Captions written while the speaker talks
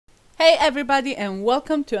Hey everybody, and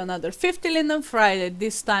welcome to another 50 Linden Friday,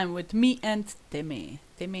 this time with me and Timmy.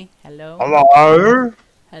 Timmy, hello. Hello.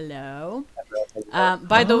 Hello.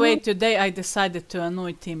 By the way, today I decided to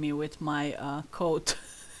annoy Timmy with my coat.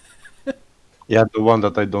 Yeah, the one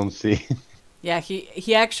that I don't see. Yeah,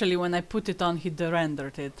 he actually, when I put it on, he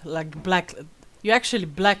de-rendered it. Like black. You actually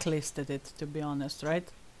blacklisted it, to be honest, right?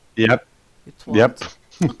 Yep. It Yep. won't.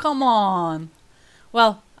 Oh, come on.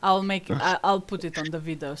 Well, I'll put it on the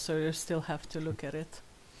video, so you still have to look at it.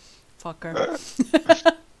 Fucker.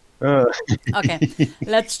 Okay,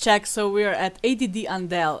 let's check. So we're at ADD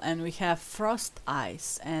Andel, and we have Frost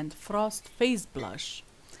Ice and Frost Face Blush.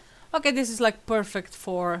 Okay, this is like perfect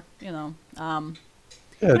for, Yeah,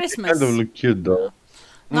 Christmas. they kind of look cute though.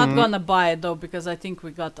 Not gonna buy it though, because I think we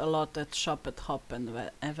got a lot at Shop at Hop and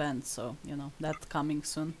events, so that's coming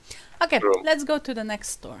soon. Okay, True. let's go to the next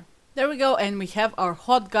store. There we go, and we have our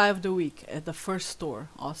hot guy of the week at the first store.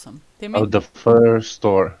 Awesome. Timmy? Oh, the first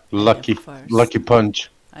store. Lucky punch.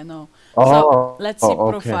 I know. Oh, So let's see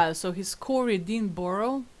okay. profile. So he's Corey Dean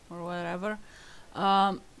Borough or whatever.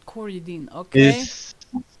 Corey Dean, okay. He's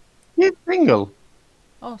single,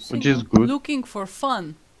 Oh, single. which is good. Looking for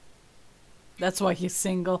fun. That's why he's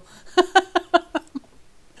single.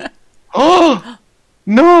 Oh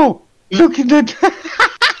no! Look at that!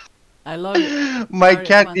 I love you. My Naria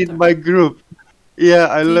cat Panther. in my group. Yeah,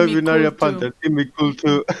 I love Timmy you, Naria cool too. Panther. Timmy cool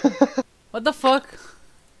too. What the fuck?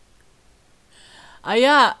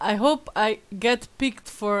 Yeah, I hope I get picked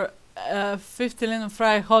for 50 Linden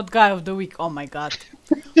Fry Hot Guy of the Week. Oh my god.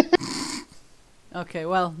 Okay,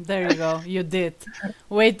 well, there you go. You did.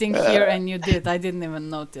 Waiting here and you did. I didn't even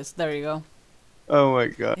notice. There you go. Oh my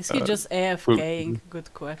god. Is he just AFKing?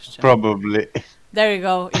 Good question. Probably. There you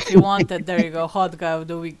go. If you want it, there you go. Hot Guy of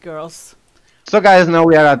the Week, girls. So guys, now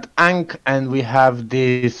we are at Ankh and we have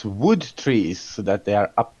these wood trees so that they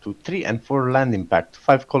are up to 3 and 4 land impact,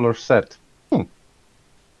 5 color set.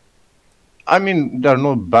 I mean, they're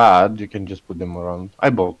not bad, you can just put them around. I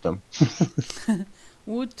bought them.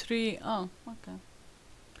 Wood tree. Oh, okay.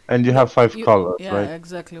 And you have 5 colors, yeah, right?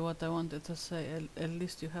 exactly what I wanted to say. At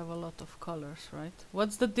least you have a lot of colors, right?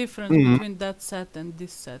 What's the difference between that set and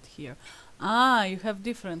this set here? Ah, you have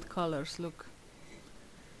different colors. Look.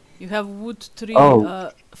 You have wood tree,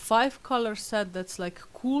 5 color set. That's like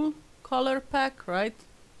cool color pack, right?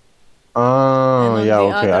 Oh, and on yeah, the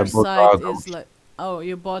okay. I other bought side others. is like, oh,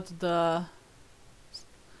 you bought the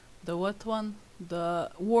what one? The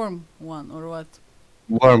warm one or what?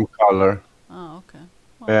 Warm color. Oh, okay.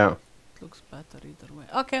 Well, Yeah, it looks better either way.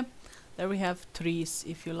 Okay, there we have trees.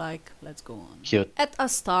 If you like, let's go on. cute. At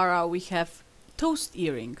Astara, we have toast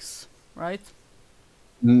earrings, right?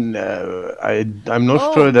 No, I'm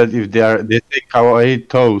not sure that if they say kawaii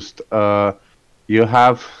toast, you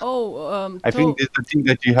have, I think it's the thing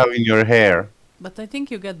that you have in your hair. But I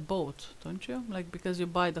think you get both, don't you? Like, because you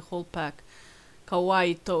buy the whole pack.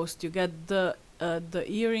 Kawaii toast, you get the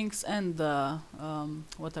earrings and the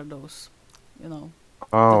what are those? The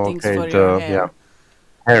Oh, things okay, for your hair. yeah,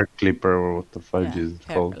 hair clipper or what the fudge is it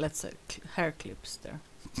hair, called? let's say hair clips there.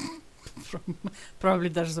 Probably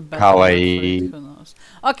there's a better word for Kawaii. it, who knows.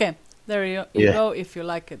 Okay, there you go. If you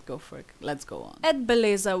like it, go for it. Let's go on. At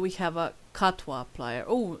Beleza, we have a Katwa plier.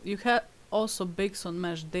 Oh, you have also Bakes on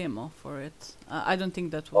Mesh demo for it. I don't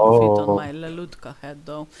think that will fit on my Lelutka head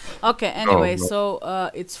though. Okay, anyway,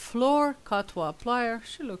 so it's Floor Katwa plier.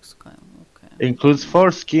 She looks kind of okay. Includes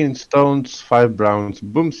 4 skin stones, 5 browns,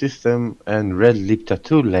 boom system, and red lip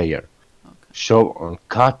tattoo layer. Okay. Show on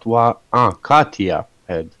Katia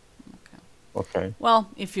head. Okay. Well,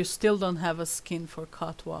 if you still don't have a skin for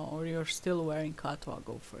Katwa or you're still wearing Katwa,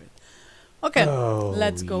 go for it. Okay,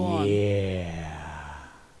 let's go on. Yeah.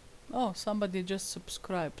 Oh, somebody just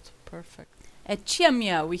subscribed. Perfect. At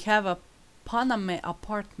Chiamia, we have a Paname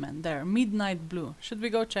apartment there, midnight blue. Should we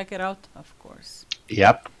go check it out? Of course.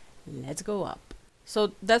 Yep. Let's go up.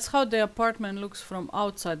 So that's how the apartment looks from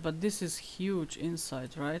outside, but this is huge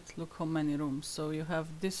inside, right? Look how many rooms. So you have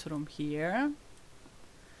this room here.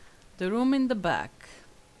 The room in the back.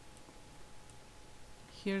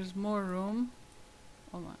 Here's more room.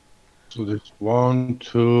 Oh my. So there's 1,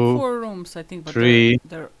 2, 4 rooms, I think, but 3,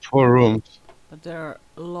 they're 4 rooms. but they're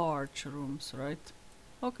large rooms, right?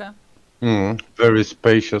 Okay. Very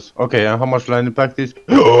spacious. Okay, and how much land impact is?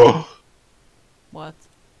 What?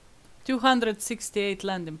 268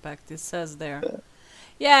 land impact, it says there.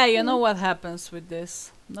 Yeah, you know what happens with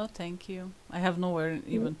this. No, thank you. I have nowhere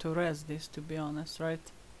even to rest this, to be honest, right?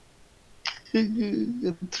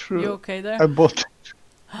 True. You okay there? I bought it.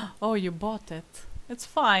 Oh, you bought it. It's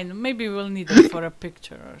fine. Maybe we'll need it for a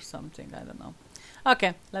picture or something. I don't know.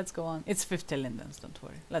 Okay, let's go on. It's 50 lindens, don't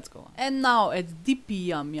worry. Let's go on. And now at DP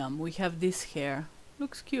Yum Yum, we have this hair.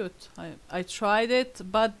 Looks cute. I tried it,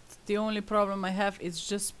 but the only problem I have is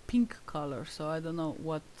just pink color, so I don't know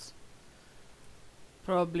what.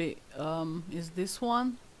 Probably is this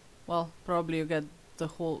one. Well, probably you get the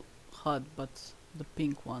whole HUD, but the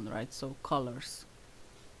pink one, right? So colors.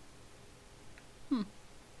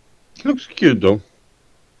 Looks cute though.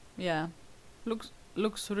 Yeah,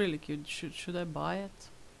 looks really cute. Should I buy it?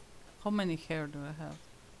 How many hair do I have?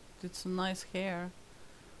 It's a nice hair.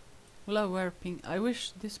 Will I wear pink? I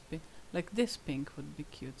wish this pink, like this pink, would be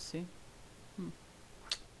cute. See?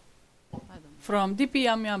 I don't know. From DP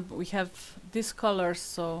Yum Yum we have these colors,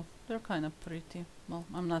 so they're kind of pretty. Well,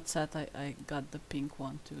 I'm not sad I got the pink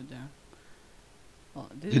one too there. Well,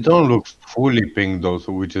 They don't look fully pink though,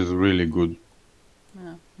 so which is really good.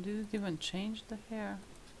 Yeah. Did it even change the hair?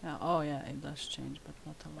 Yeah. Oh yeah, it does change, but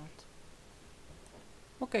not a lot.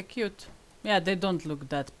 Okay, cute. Yeah, they don't look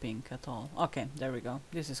that pink at all. Okay, there we go.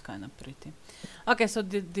 This is kind of pretty. Okay, so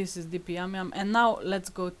this is DP Yum Yum. And now let's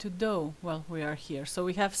go to dough. Well, we are here. So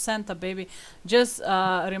we have Santa Baby. Just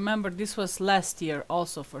remember, this was last year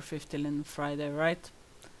also for 50 Linden Friday, right?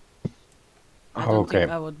 I don't think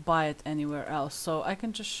I would buy it anywhere else. So I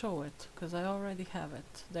can just show it, because I already have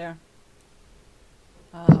it. There.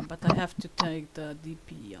 But I have to take the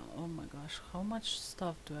DP. Oh my gosh, how much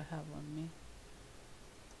stuff do I have on me?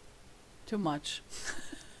 Too much.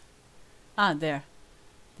 Ah, there.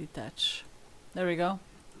 Detach. There we go.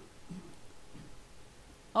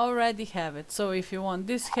 Already have it. So if you want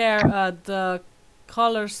this hair, the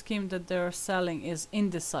color scheme that they're selling is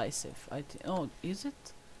indecisive. Oh, is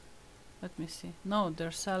it? Let me see. No,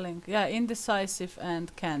 they're selling, yeah, indecisive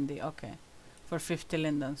and candy. Okay, for 50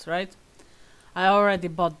 lindens, right? I already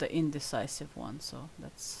bought the indecisive one, so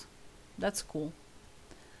that's cool.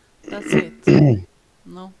 That's it.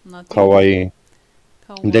 No, not Kawaii.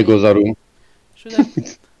 Degozaru. Should I?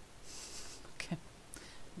 Okay,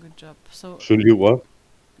 good job. So should you what?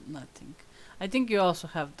 Nothing. I think you also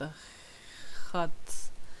have the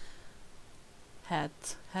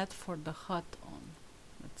hat for the hat on.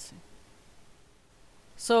 Let's see.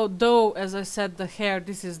 So though, as I said, the hair,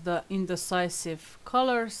 this is the indecisive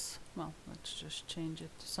colors. Well, let's just change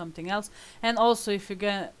it to something else. And also, if you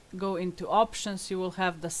go into options, you will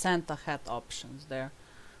have the Santa hat options there.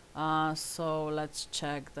 So let's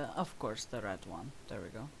check of course, the red one. There we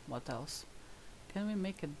go. What else? Can we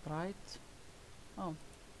make it bright? Oh.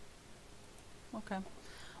 Okay.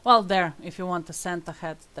 Well, there, if you want a Santa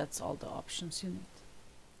hat, that's all the options you need.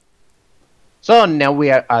 So now we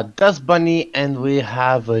are at Dust Bunny, and we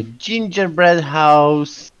have a gingerbread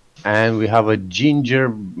house, and we have a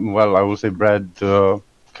well, I would say bread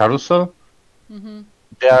carousel.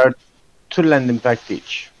 There are 2 landing packs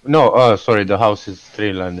each. No, sorry, the house is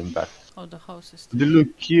 3 landing packs. Oh, the house is 3. They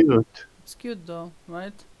look cute. It's cute though,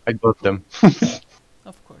 right? I got them.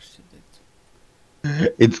 Of course you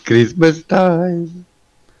did. It's Christmas time.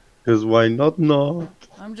 Because why not?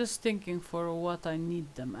 I'm just thinking for what I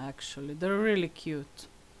need them actually. They're really cute.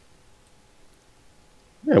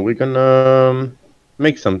 Yeah, we can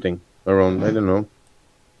make something around, I don't know.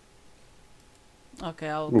 Okay,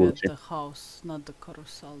 I'll get the house, not the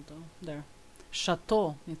carousel though. There.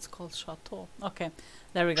 Chateau. It's called Chateau. Okay,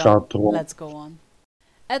 there we go. Chateau. Let's go on.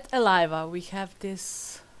 At Eliva, we have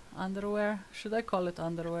this underwear. Should I call it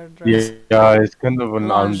underwear dress? Yeah, it's kind of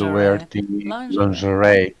an underwear thing.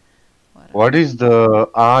 Lingerie. What is the...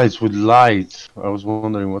 it's with lights. I was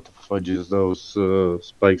wondering what the fudge is those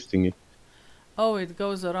spikes thingy. Oh, it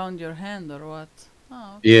goes around your hand or what?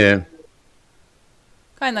 Oh, okay. Yeah.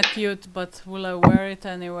 Kinda cute, but will I wear it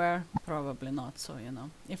anywhere? Probably not, so you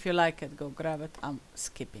know. If you like it, go grab it. I'm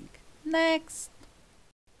skipping. Next!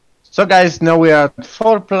 So guys, now we are at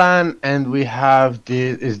floor plan, and we have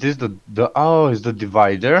this... Is this is the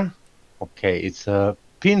divider? Okay, it's a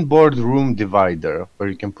pinboard room divider, where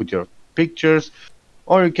you can put your pictures,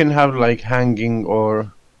 or you can have like hanging,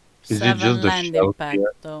 or is it just the shelf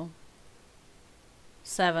here? Though.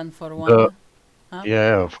 7 for one. Huh?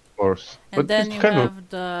 Yeah, of course. And but then you have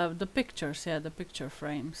the pictures, yeah, the picture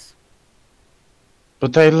frames.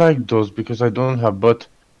 But I like those because I don't have. But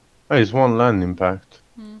it's 1 landing pack.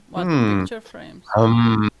 What the picture frames?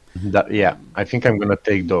 Yeah, I think I'm gonna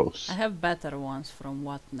take those. I have better ones from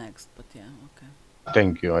What Next, but yeah, okay.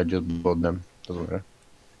 Thank you. I just bought them. Doesn't matter.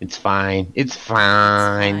 It's fine. It's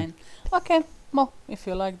fine. Okay. Well, if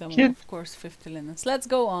you like them, well, of course, 50 lindens. Let's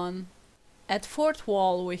go on. At fourth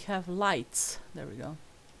wall, we have lights. There we go.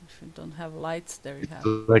 If you don't have lights, there you have.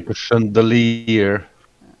 It's like a chandelier.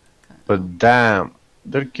 But damn,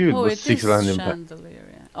 they're cute. Oh, with it 6 is landing chandelier.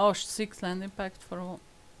 Yeah. Oh, 6 land impact for one.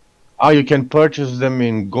 Oh, you can purchase them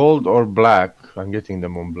in gold or black. I'm getting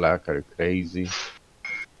them on black. Are you crazy?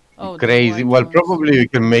 Oh, Crazy. the white Well, ones. probably you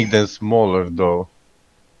can make them smaller though.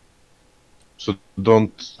 So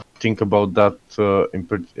don't think about that.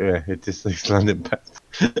 It is 6 land impact.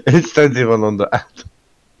 It's not even on the app.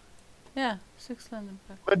 Yeah, 6 land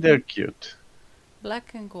impact. But they're cute.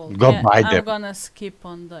 Black and gold. Go Yeah, buy I'm them. gonna skip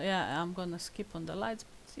on the I'm gonna skip on the lights.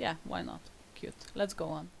 But yeah, why not? Cute. Let's go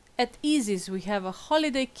on. At Easy's we have a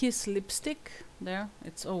Holiday Kiss lipstick. There,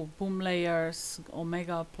 it's boom layers,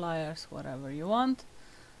 omega pliers, whatever you want.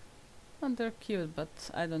 And they're cute,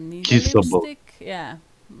 but I don't need a Kissable. lipstick. Yeah.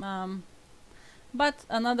 But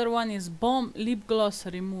another one is Bomb Lip Gloss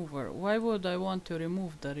Remover. Why would I want to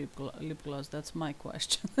remove the lip gloss? That's my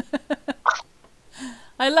question.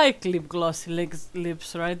 I like lip glossy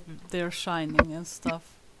lips, right? They're shining and stuff.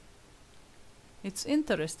 It's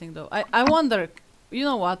interesting though. I wonder, you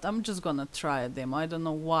know what? I'm just gonna try a demo. I don't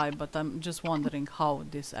know why, but I'm just wondering how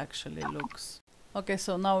this actually looks. Okay,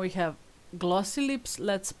 so now we have glossy lips.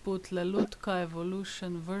 Let's put Lelutka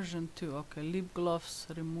Evolution version 2. Okay, lip gloss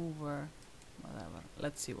remover, whatever.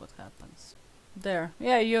 Let's see what happens. There.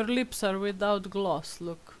 Yeah, your lips are without gloss.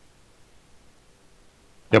 Look.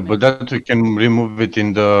 Yeah, but that we can remove it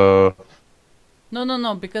in the...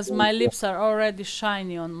 No, because my lips are already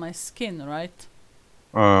shiny on my skin, right?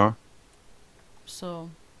 So,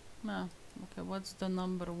 yeah. Okay, what's the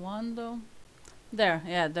number 1 though? There,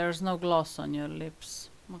 yeah, there's no gloss on your lips.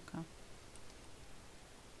 Okay.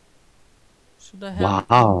 Should I have...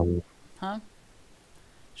 Wow. Huh?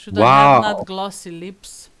 Should I have not glossy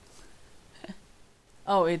lips?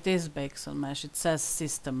 Oh, it is bakes on mesh. It says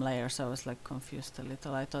system layers. I was like confused a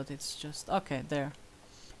little. I thought it's just... Okay, there.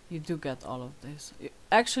 You do get all of this.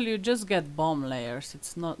 Actually, you just get bomb layers.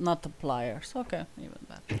 It's not the pliers. Okay, even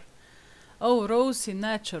better. Oh, rosy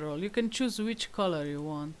natural. You can choose which color you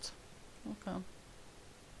want. Okay.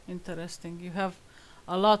 Interesting. You have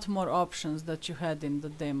a lot more options that you had in the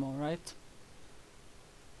demo, right?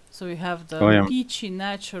 So you have the peachy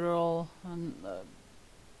natural and...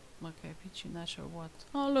 okay, peachy natural what?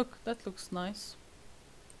 Oh, look, that looks nice.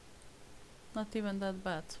 Not even that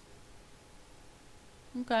bad.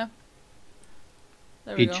 Okay.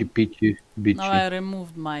 There we go. Peachy. Now I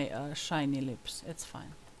removed my shiny lips. It's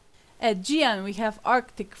fine. At Gian we have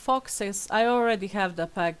Arctic Foxes. I already have the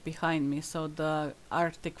pack behind me, so the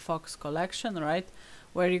Arctic Fox collection, right?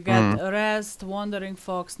 Where you get Rest, Wandering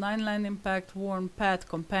Fox, 9 land impact, Warm Pet,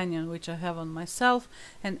 Companion, which I have on myself,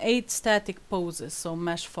 and 8 static poses, so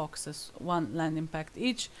mesh foxes, 1 land impact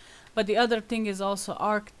each. But the other thing is also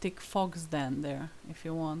Arctic Fox Den there, if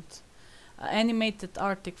you want. Animated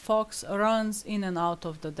Arctic Fox runs in and out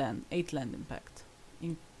of the den, 8 land impact,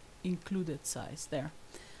 included size there.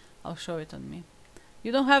 I'll show it on me.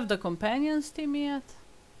 You don't have the companions, Timmy, yet?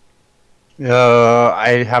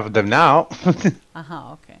 I have them now.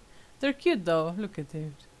 Aha, okay. They're cute though, look at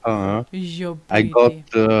it. I got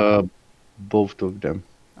both of them.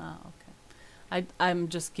 Ah, okay. I'm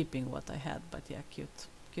just keeping what I had, but yeah,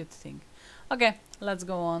 cute thing. Okay, let's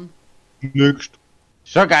go on. Next.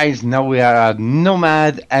 So guys, now we are at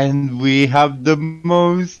Nomad and we have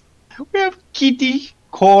we have Kitty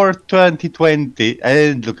Core 2020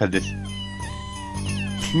 and look at this.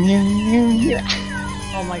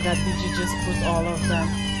 Oh my god, did you just put all of them?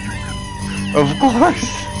 Of course.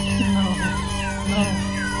 No.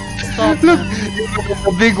 Stop. Look,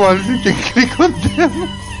 the big ones, you can click on them.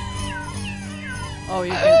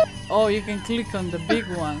 You can click on the big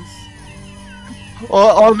ones.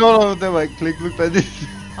 Oh, no, them I click, look at this.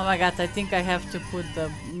 Oh my god, I think I have to put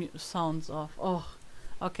the sounds off. Oh,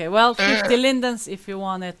 okay, well, 50 lindens if you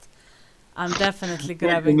want it. I'm definitely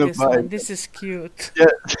grabbing this one. This is cute. Yeah.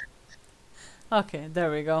 Okay, there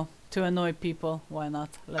we go. To annoy people, why not?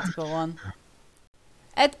 Let's go on.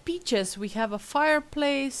 At Peaches, we have a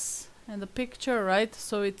fireplace and a picture, right?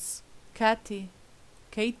 So it's Katie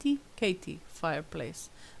fireplace.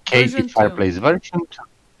 Katie fireplace version 2.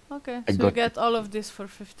 Okay, so you get all of this for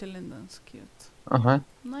 50 lindens. Cute.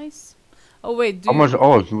 Nice. Oh wait, how much?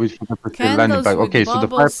 Oh, with candles with okay, so the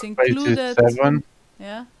fireplace included. is 7.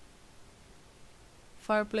 Yeah.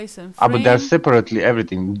 Fireplace and frame. But they're separately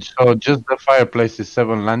everything. So just the fireplace is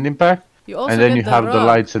 7 land impact. You also and then get you the have rug. the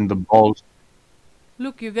lights and the balls.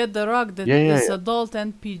 Look, you get the rug that is adult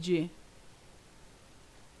and PG.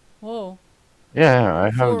 Whoa. Yeah, I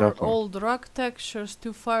have that one. Old rug textures,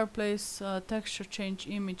 2 fireplace, texture change,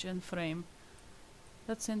 image and frame.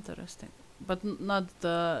 That's interesting. But not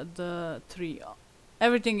the 3.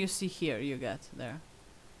 Everything you see here you get there.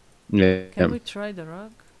 Yeah. Can we try the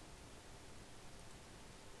rug?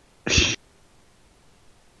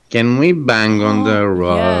 Can we bang on the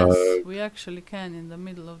rug? Yes, we actually can in the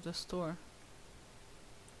middle of the store.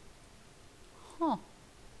 Huh.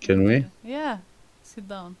 Can we? Yeah. Sit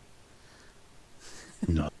down.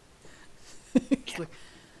 No. Like,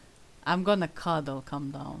 I'm gonna cuddle,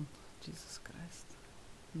 calm down. Jesus Christ.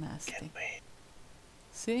 Nasty. Can we?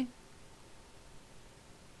 See?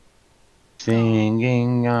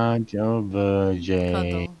 Singing at your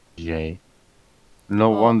virgin. Cuddle. No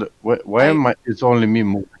wonder. Why am I? It's only me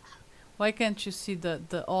moving. Why can't you see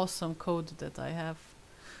the awesome code that I have?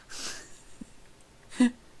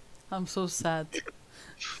 I'm so sad.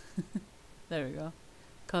 There we go.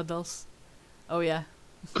 Cuddles. Oh yeah.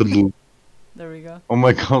 Cuddle. There we go. Oh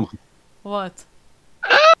my god. What?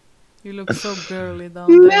 You look so girly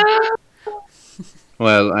down there.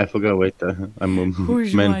 Well, I forgot. Wait, I'm a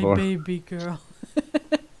Who's man my whore. baby girl?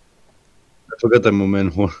 I forgot I'm a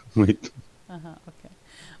man whore. Wait. Okay.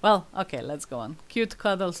 Well, okay, let's go on. Cute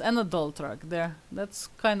cuddles and a doll truck there. That's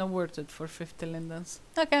kind of worth it for 50 lindens.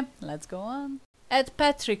 Okay, let's go on. At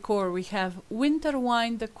Petrichor we have winter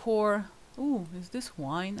wine decor. Ooh, is this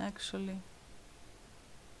wine actually?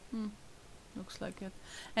 Looks like it.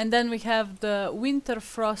 And then we have the winter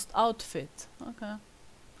frost outfit. Okay.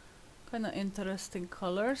 Kind of interesting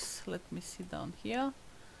colors. Let me see down here.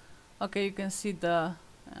 Okay, you can see the...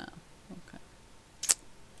 okay.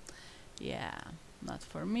 Yeah, not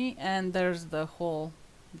for me. And there's the whole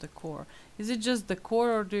decor. Is it just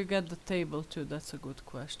decor or do you get the table too? That's a good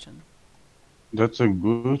question. That's a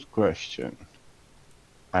good question.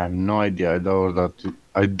 I have no idea. I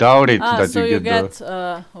doubt it that so you get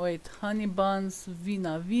the... wait, honey buns,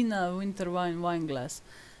 vina, winter wine glass,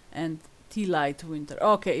 and tea light winter.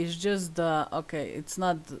 Okay, it's just the it's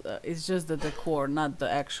not. It's just the decor, not the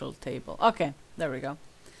actual table. Okay, there we go.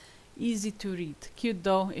 Easy to read, cute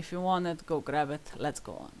though. If you want it, go grab it. Let's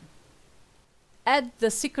go on. At the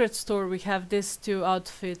secret store, we have these two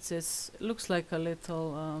outfits. It looks like a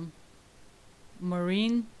little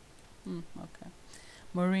marine. Okay.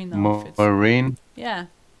 Marine outfits. Marine? Yeah.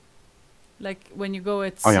 Like when you go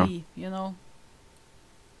at sea, you know?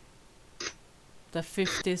 The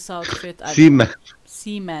 50s outfit. Seaman.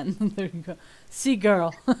 Seaman. There you go. Sea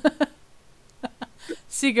girl.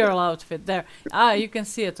 Sea girl outfit. There. You can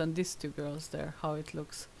see it on these two girls there, how it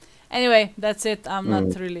looks. Anyway, that's it. I'm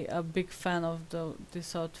not really a big fan of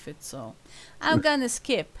this outfit, so I'm gonna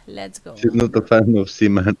skip. Let's go. She's not a fan of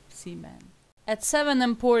Seaman. Seaman. At 7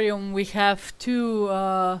 Emporium we have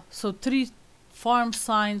three farm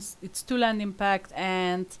signs. It's 2 land impact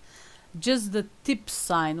and just the tip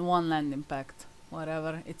sign, 1 land impact.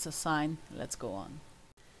 Whatever, it's a sign. Let's go on.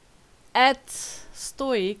 At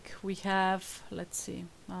Stoic we have, let's see,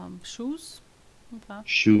 shoes. Okay.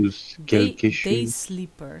 Shoes, day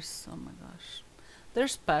sleepers. Oh my gosh, they're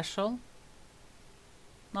special.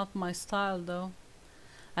 Not my style though.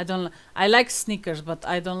 I like sneakers, but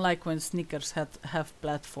I don't like when sneakers have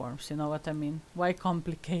platforms. You know what I mean? Why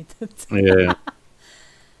complicate it? Yeah.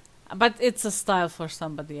 But it's a style for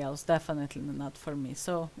somebody else, definitely not for me.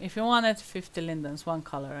 So if you want it, 50 lindens, 1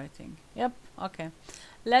 color, I think. Yep. Okay.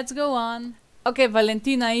 Let's go on. Okay,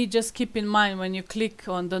 Valentina E, just keep in mind when you click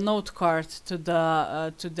on the note card to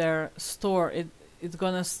their store, it's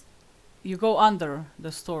gonna you go under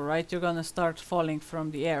the store, right? You're gonna start falling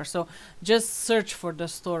from the air. So just search for the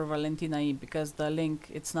store Valentina E because the link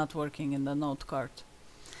it's not working in the note card.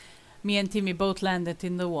 Me and Timmy both landed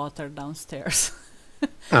in the water downstairs.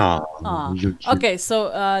 Okay,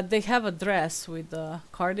 so they have a dress with a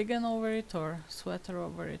cardigan over it or sweater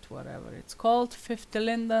over it, whatever it's called. 50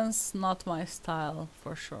 lindens, not my style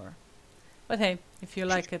for sure. But hey, if you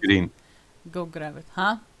like it, green. Go grab it.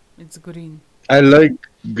 Huh? It's green. I like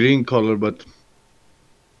green color, but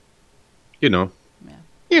you know.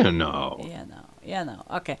 Yeah. You know. Yeah, no.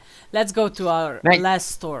 Okay, let's go to our last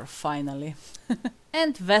store finally.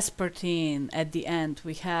 And Vespertine, at the end,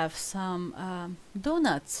 we have some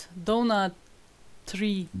donuts. Donut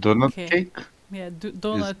tree. Donut cake? Yeah,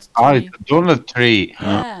 donut tree. It's a donut tree.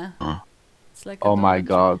 Yeah. It's like oh my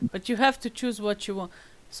god. Tree. But you have to choose what you want.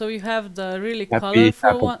 So you have the really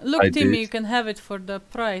colorful one. Look, Timmy, you can have it for the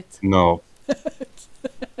pride. No.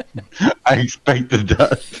 I expected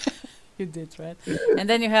that. You did, right? And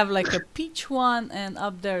then you have like a peach one, and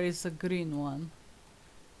up there is a green one.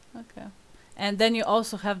 Okay. And then you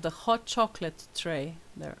also have the hot chocolate tray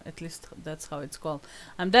there. At least that's how it's called.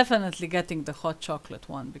 I'm definitely getting the hot chocolate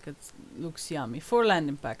one because it looks yummy. 4 land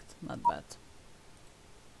impact, not bad.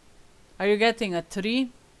 Are you getting a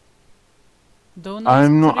tree?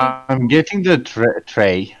 Donut I'm getting the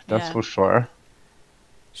tray. That's for sure.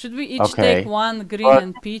 Should we each take 1 green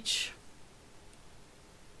and peach?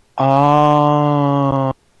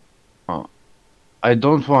 I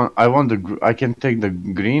don't want. I want the. I can take the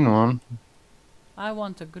green one. I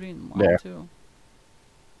want a green one There. too.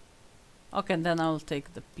 Okay, then I'll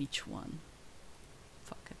take the peach one.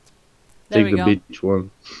 Fuck it. There Take we the go. beach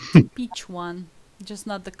one. Peach one. Just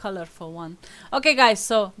not the colorful one. Okay, guys,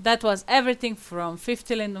 so that was everything from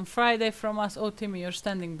 50 Linden Friday from us. Oh, Timmy, you're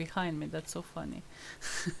standing behind me. That's so funny.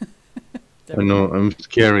 I know. I'm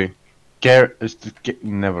scary.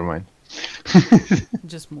 Never mind.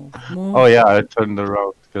 Just move. Move. Oh yeah, I turned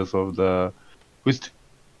around because of the. Who's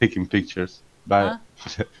taking pictures? Bye.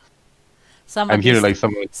 Huh? I'm here like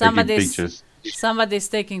someone's taking pictures. Somebody's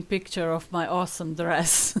taking picture of my awesome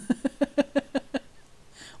dress.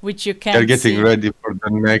 Which you can't They're getting see. ready for the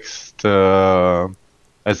next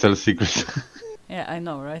SL Secret. Yeah, I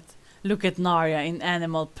know, right? Look at Naria in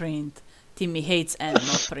animal print. Timmy hates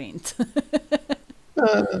animal print.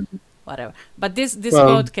 Whatever. But this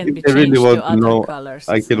code can be changed to other colors.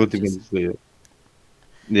 I cannot even see it.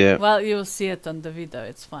 Yeah. Well, you'll see it on the video.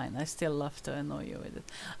 It's fine. I still love to annoy you with it.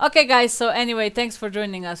 Okay, guys. So anyway, thanks for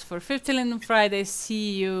joining us for 50 Linden Friday.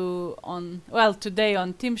 See you on, well, today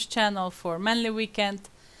on Tim's channel for Manly Weekend.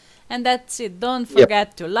 And that's it. Don't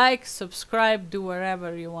forget to like, subscribe, do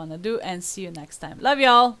whatever you want to do. And see you next time. Love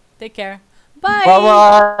y'all. Take care. Bye.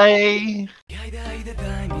 Bye-bye.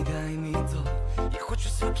 Hoću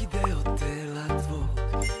svaki deo tela tvog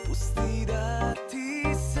pusti da ti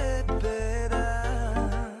sebe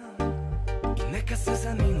dam I neka se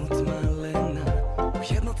za minut malena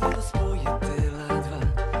u jedno telo spoje telo